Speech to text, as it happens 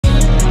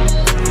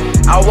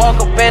woke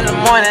up in the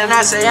morning,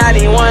 I say I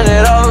need one of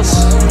those.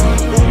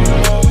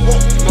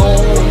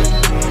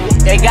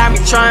 They got me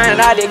trying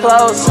all they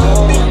clothes.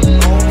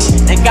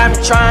 They got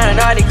me trying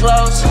all they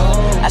clothes.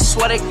 I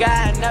swear to God,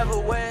 I never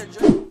wear a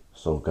dress.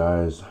 So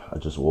guys, I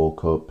just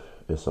woke up.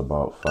 It's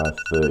about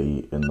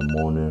 5:30 in the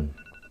morning,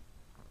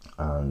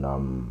 and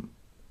I'm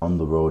on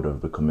the road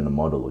of becoming a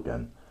model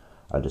again.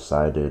 I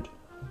decided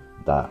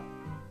that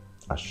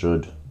I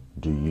should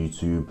do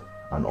YouTube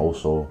and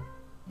also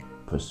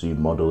pursue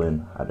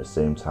modeling at the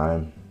same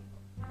time.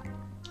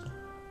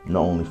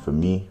 Not only for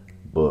me,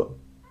 but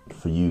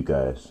for you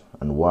guys.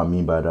 And what I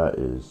mean by that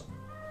is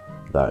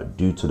that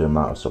due to the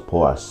amount of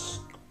support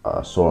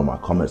I saw in my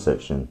comment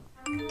section,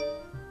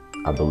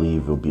 I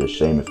believe it would be a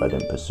shame if I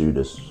didn't pursue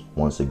this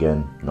once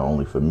again, not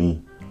only for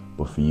me,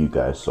 but for you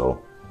guys.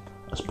 So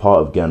as part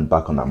of getting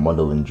back on that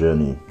modeling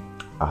journey,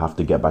 I have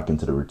to get back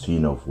into the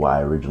routine of what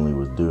I originally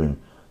was doing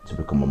to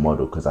become a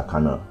model, because I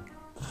kind of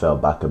fell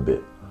back a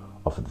bit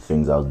off of the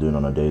things I was doing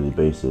on a daily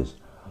basis.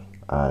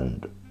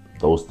 And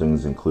those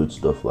things include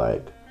stuff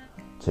like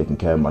taking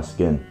care of my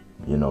skin,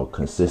 you know,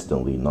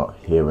 consistently, not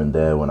here and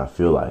there when I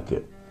feel like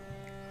it.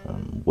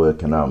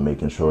 Working out,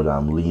 making sure that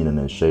I'm lean and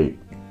in shape,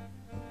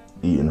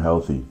 eating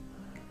healthy,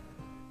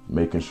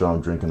 making sure I'm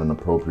drinking an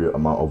appropriate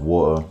amount of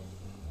water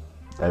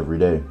every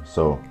day.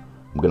 So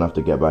I'm gonna have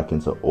to get back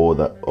into all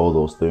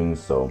those things.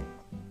 So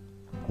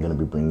I'm gonna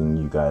be bringing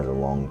you guys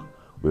along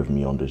with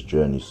me on this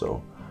journey.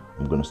 So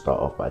I'm gonna start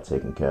off by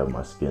taking care of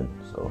my skin.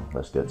 So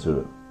let's get to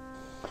it.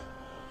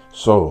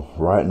 So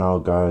right now,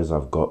 guys,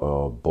 I've got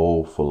a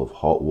bowl full of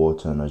hot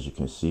water, and as you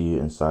can see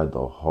inside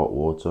the hot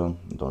water,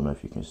 I don't know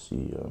if you can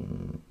see,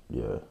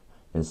 yeah,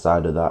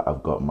 inside of that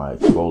I've got my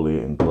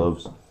exfoliating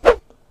gloves.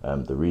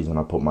 The reason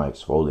I put my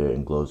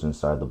exfoliating gloves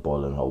inside the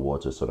boiling hot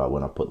water so that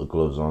when I put the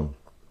gloves on,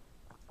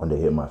 when they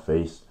hit my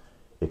face,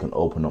 it can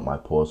open up my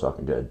pores so I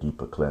can get a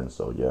deeper cleanse.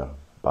 So yeah,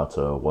 about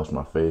to wash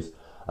my face,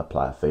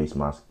 apply a face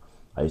mask.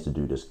 I used to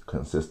do this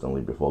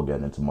consistently before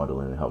getting into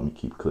modeling, and it helped me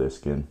keep clear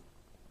skin.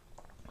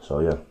 So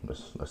yeah,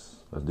 let's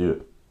do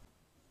it.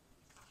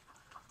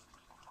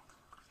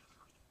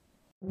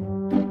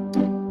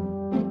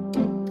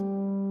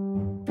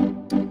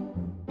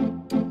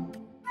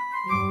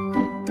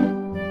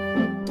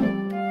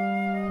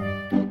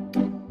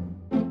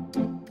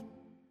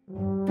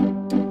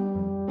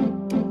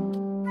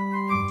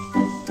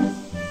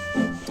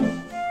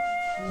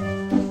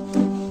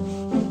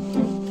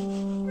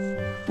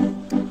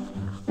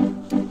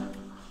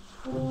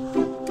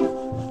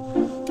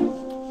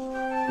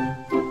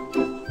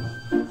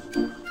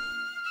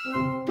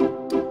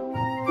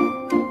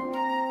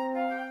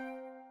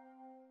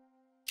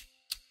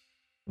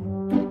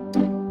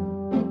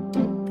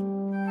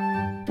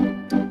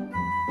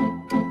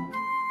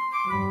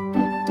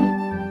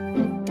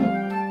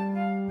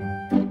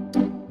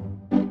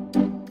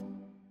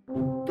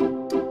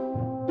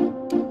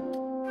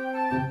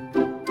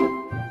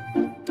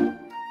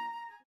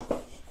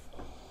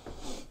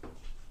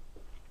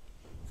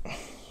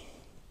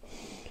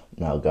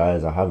 Now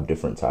guys, I have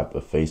different type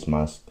of face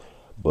masks,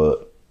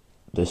 but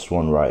this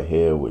one right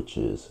here, which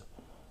is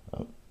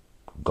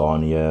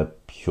Garnier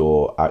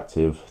Pure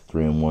Active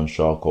 3-in-1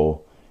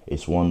 Charcoal,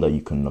 it's one that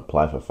you can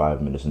apply for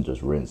 5 minutes and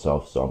just rinse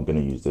off. So I'm going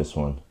to use this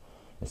one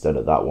instead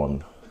of that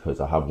one, because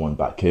I have one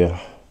back here.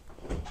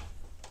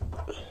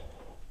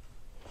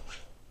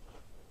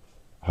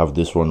 I have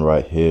this one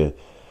right here,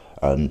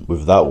 and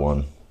with that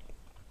one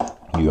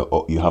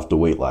you have to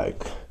wait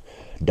like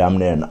damn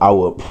near an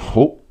hour.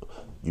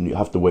 You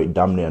have to wait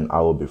damn near an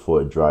hour before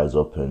it dries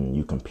up and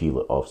you can peel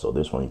it off. So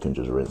this one you can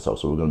just rinse off.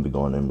 So we're going to be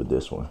going in with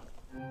this one.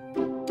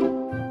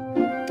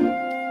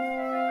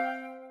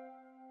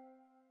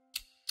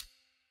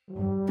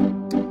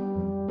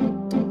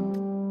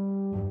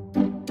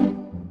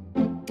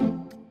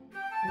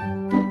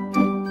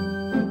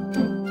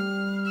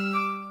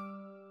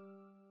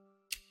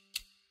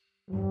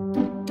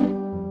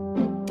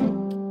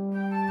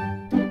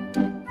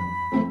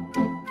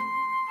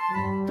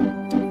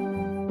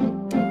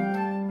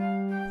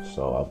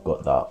 So I've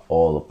got that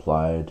all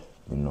applied.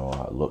 You know,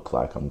 I look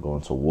like I'm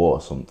going to war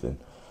or something.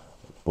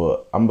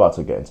 But I'm about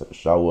to get into the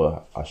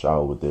shower. I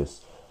shower with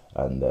this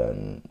and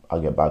then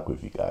I'll get back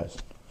with you guys.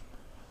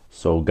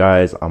 So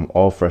guys, I'm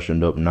all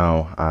freshened up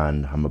now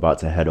and I'm about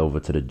to head over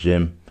to the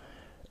gym.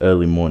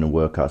 Early morning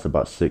workouts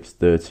about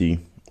 6:30.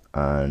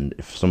 And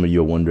if some of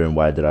you are wondering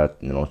why did I,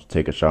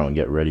 take a shower and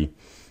get ready,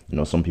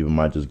 some people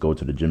might just go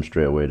to the gym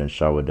straight away then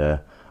shower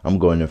there. I'm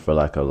going in for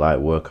like a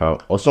light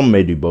workout, or some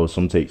may do both.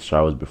 Some take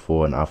showers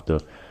before and after,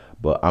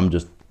 but I'm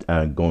just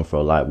going for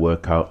a light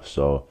workout.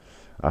 So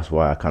that's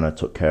why I kind of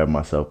took care of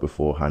myself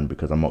beforehand,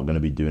 because I'm not going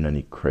to be doing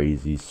any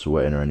crazy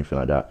sweating or anything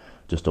like that,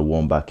 just to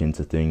warm back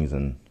into things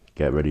and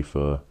get ready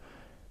for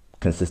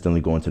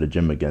consistently going to the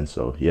gym again.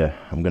 So yeah,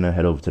 I'm going to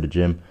head over to the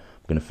gym.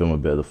 I'm going to film a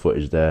bit of the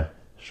footage there,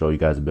 show you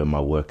guys a bit of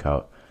my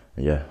workout,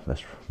 and yeah,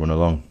 let's run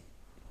along.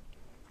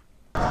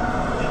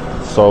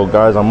 So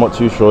guys, I'm not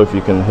too sure if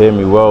you can hear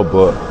me well,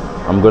 but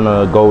I'm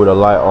gonna go with a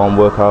light arm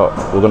workout.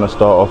 We're gonna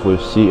start off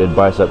with seated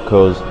bicep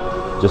curls.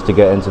 just to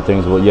get into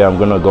things. But yeah, I'm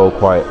gonna go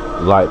quite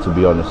light, to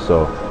be honest.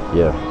 So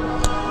yeah.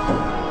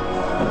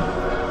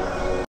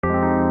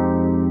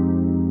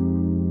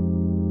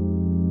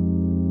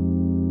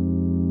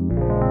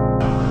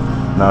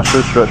 Now I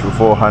should stretch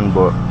beforehand,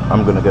 but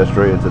I'm gonna get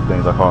straight into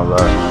things, I can't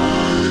lie.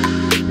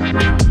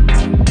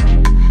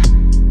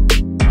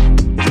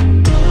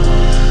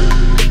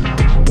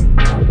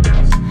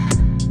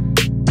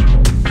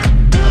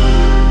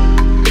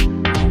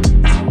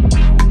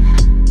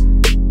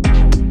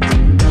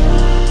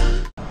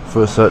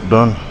 First set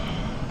done.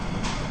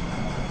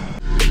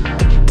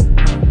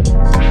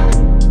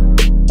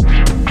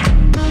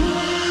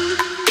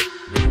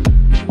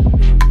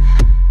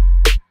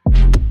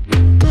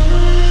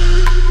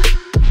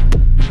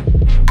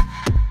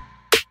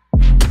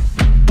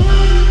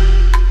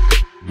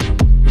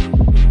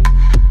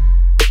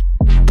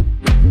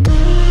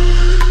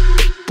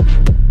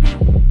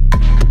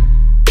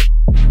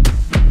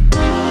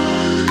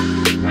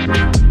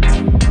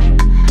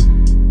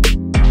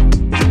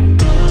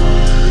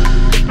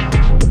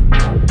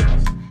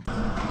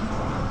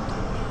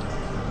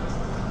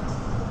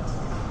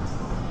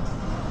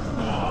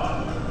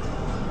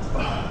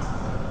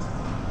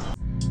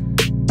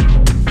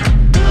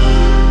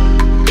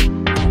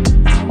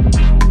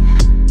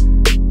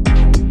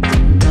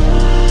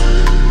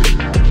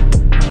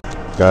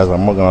 Guys,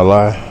 I'm not gonna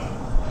lie,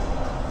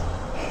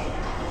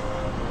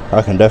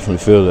 I can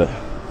definitely feel it.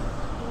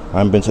 I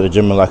haven't been to the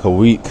gym in like a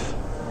week,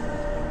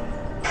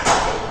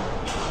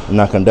 and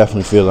I can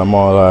definitely feel it, I'm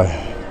not gonna lie.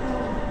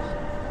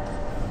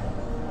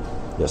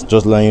 Yes,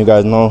 just letting you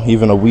guys know,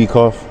 even a week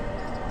off,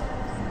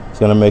 it's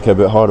gonna make it a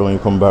bit harder when you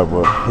come back,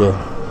 but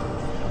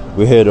yeah.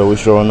 We're here though, we're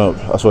showing up,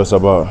 that's what it's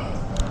about.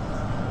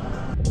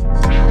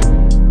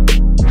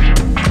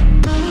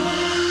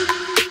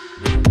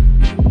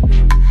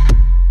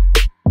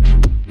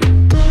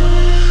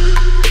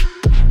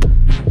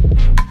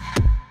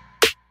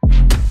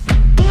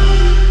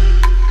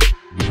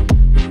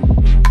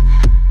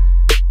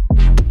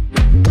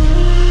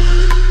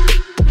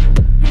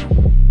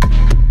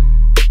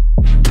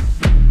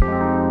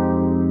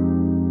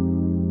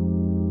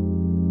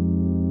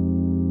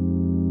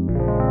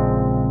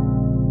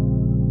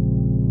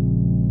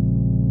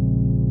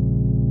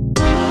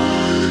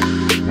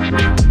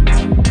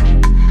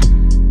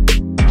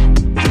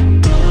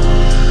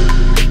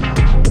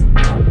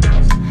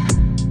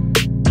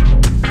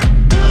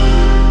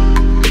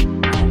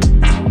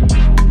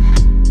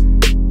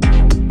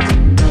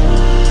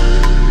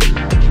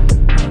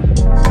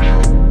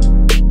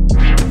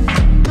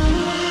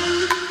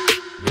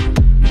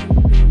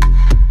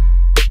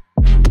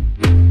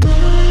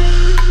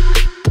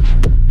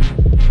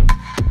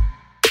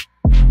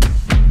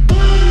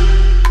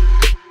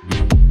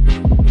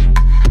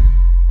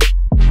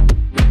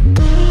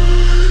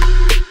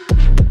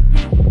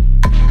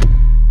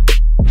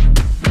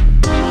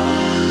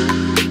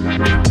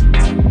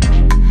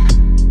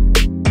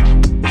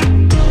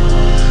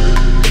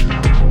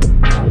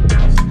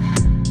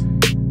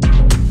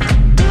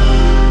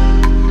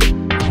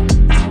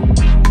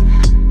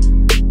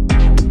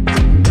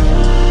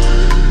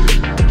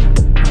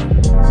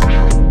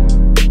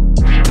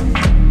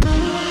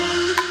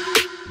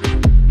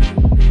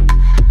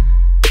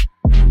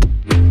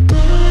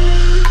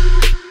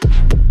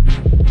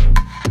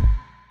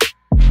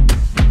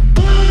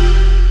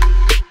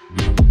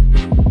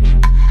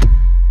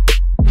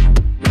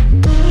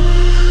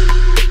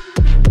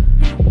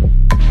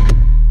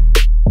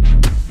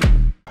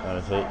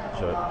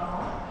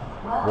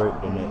 Break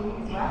the neck.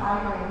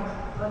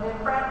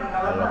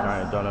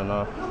 I ain't done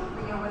enough.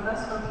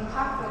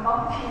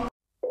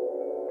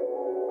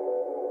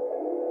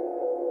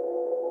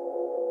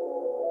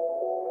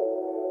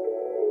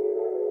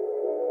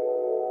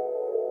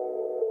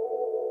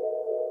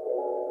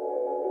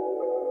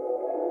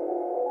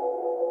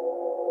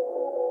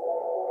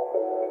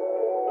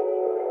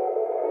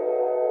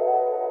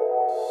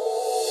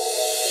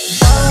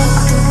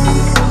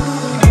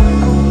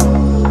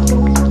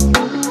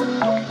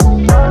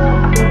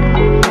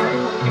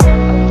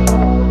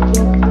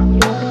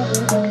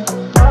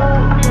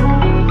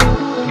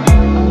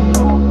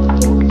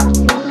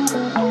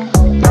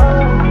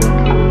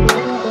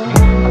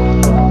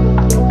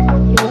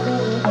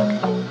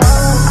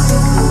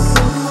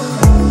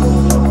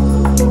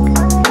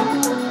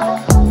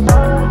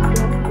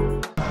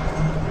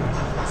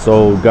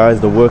 So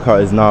guys, the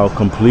workout is now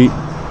complete.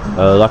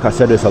 Like I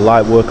said, it's a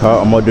light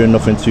workout. I'm not doing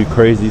nothing too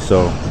crazy,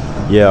 so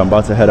yeah, I'm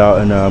about to head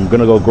out and I'm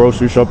gonna go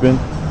grocery shopping.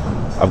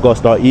 I've got to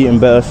start eating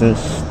better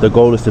since the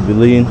goal is to be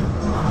lean,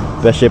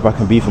 best shape I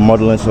can be for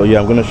modeling. So yeah,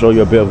 I'm gonna show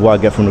you a bit of what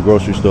I get from the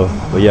grocery store.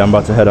 But yeah, I'm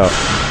about to head out.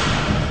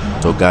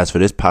 So guys, for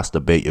this pasta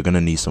bake, you're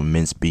gonna need some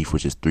minced beef,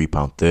 which is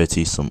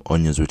 £3.30, some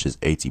onions, which is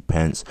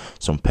 80p,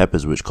 some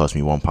peppers, which cost me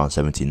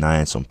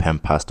 £1.79, some pen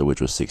pasta, which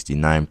was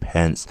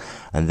 69p,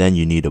 and then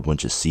you need a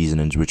bunch of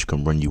seasonings, which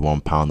can run you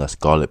 £1. That's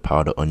garlic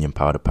powder, onion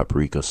powder,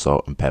 paprika,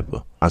 salt, and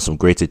pepper, and some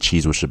grated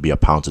cheese, which should be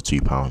 £1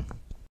 to £2.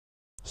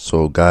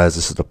 So guys,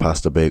 this is the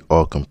pasta bake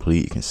all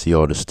complete. You can see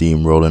all the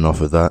steam rolling off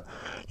of that.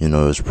 You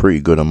know, it's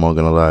pretty good. I'm not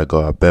gonna lie.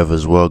 Got a bev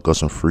as well. Got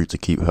some fruit to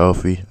keep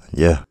healthy.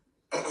 Yeah.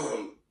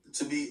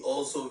 To be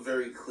also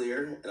very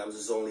clear, and I'm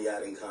just only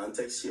adding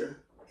context here,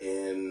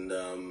 and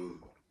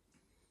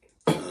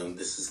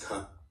this is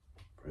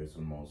Praise the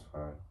Most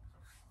High.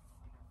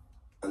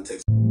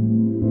 context.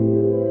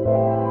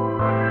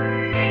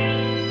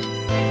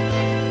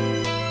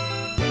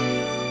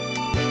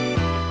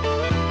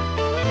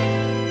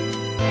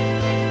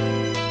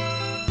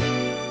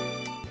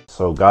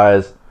 So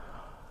guys,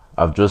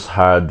 I've just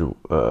had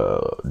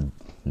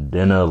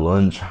dinner,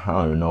 lunch. I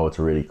don't even know what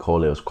to really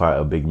call it. It was quite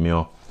a big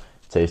meal.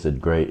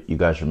 Tasted great. You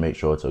guys should make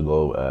sure to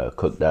go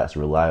cook that. It's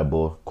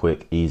reliable,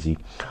 quick, easy.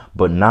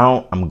 But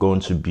now I'm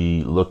going to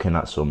be looking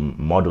at some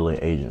modeling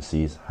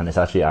agencies, and it's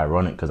actually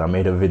ironic because I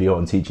made a video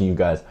on teaching you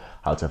guys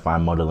how to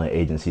find modeling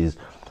agencies,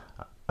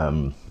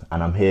 and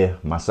I'm here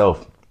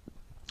myself.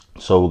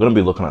 So we're going to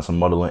be looking at some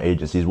modeling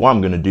agencies. What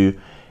I'm going to do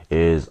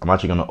is I'm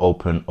actually going to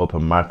open up a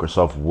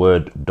Microsoft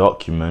Word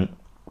document.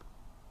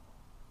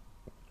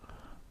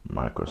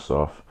 I'm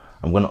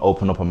going to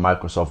open up a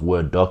Microsoft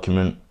Word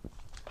document,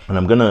 and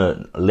I'm going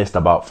to list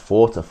about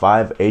 4 to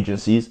 5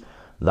 agencies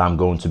that I'm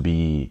going to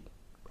be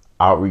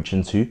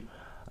outreaching to.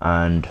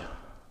 And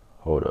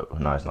hold up,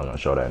 no, it's not going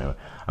to show that anyway.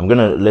 I'm going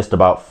to list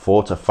about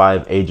 4 to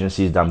 5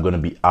 agencies that I'm going to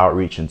be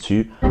outreaching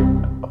to.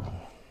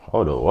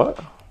 Hold up,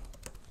 what?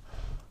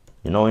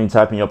 You know when you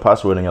type in your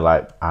password and you're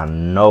like, I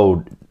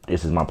know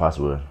this is my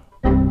password.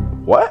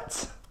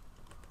 What?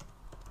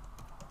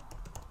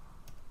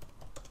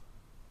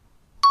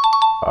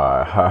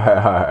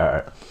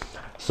 Alright.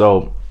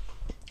 So,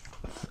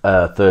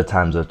 third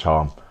time's a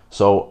charm.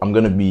 So I'm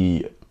going to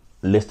be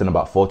listing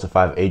about 4 to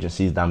 5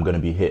 agencies that I'm going to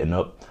be hitting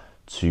up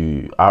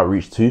to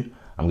outreach to.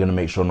 I'm going to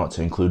make sure not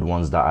to include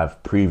ones that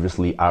I've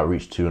previously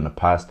outreached to in the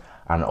past.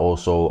 And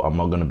also, I'm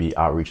not going to be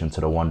outreaching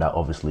to the one that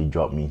obviously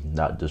dropped me.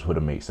 That just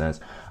wouldn't make sense.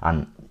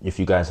 And if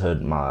you guys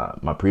heard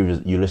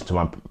you listened to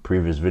my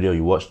previous video,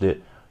 you watched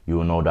it, you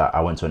will know that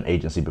I went to an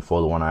agency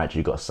before the one I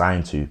actually got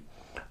signed to.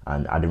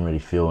 And I didn't really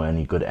feel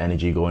any good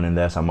energy going in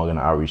there, so I'm not going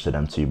to outreach to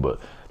them too. But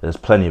there's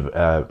plenty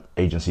of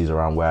agencies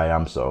around where I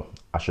am, so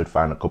I should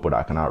find a couple that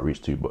I can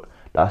outreach to. But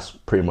that's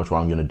pretty much what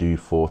I'm going to do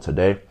for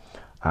today.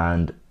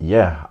 And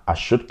yeah, I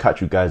should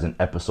catch you guys in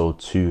episode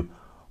 2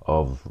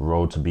 of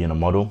Road to Being a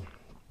Model.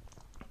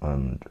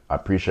 And I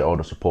appreciate all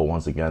the support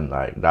once again.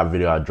 Like that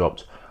video I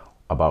dropped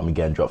about me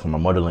getting dropped from my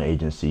modeling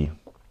agency,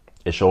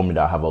 it showed me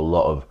that I have a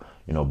lot of,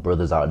 you know,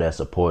 brothers out there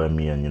supporting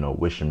me and, you know,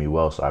 wishing me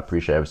well. So I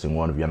appreciate every single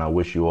one of you, and I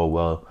wish you all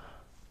well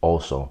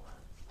also.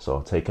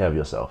 So take care of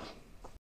yourself.